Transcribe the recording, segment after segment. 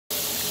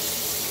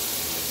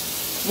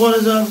What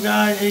is up,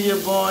 guys? Hey, your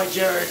boy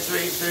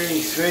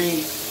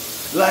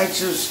jarred333. Like,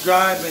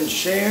 subscribe, and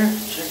share.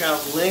 Check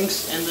out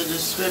links in the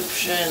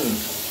description.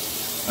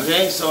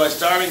 Okay, so I'm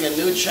starting a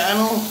new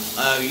channel.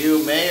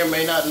 You may or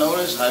may not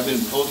notice I've been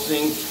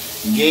posting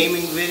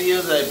gaming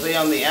videos that I play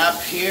on the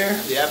app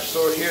here. The app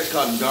store here is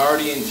called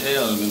Guardian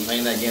Tales. I've been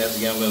playing that game. That's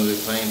the game I'm going to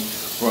be playing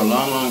for a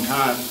long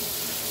time.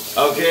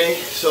 Okay,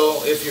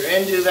 so if you're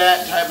into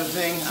that type of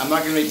thing, I'm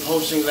not going to be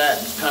posting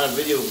that kind of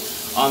video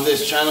on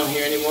this channel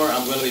here anymore.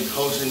 I'm going to be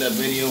posting that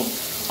video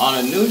on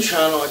a new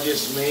channel I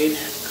just made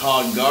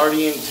called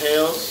Guardian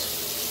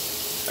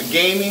Tales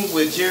Gaming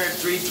with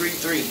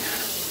jarred333.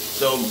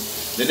 So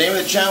the name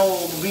of the channel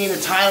will be in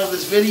the title of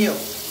this video.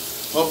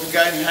 Hope you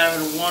guys are having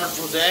a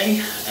wonderful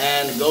day,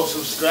 and go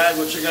subscribe.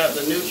 Go check out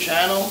the new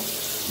channel,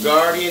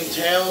 Guardian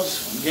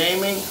Tales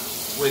Gaming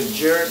with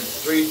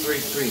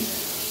jarred333.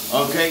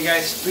 Okay,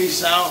 guys,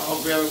 peace out.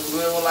 Hope you have a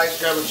good one. Like,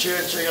 subscribe, and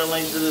share. Check out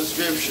links in the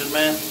description,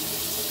 man.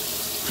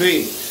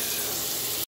 Peace.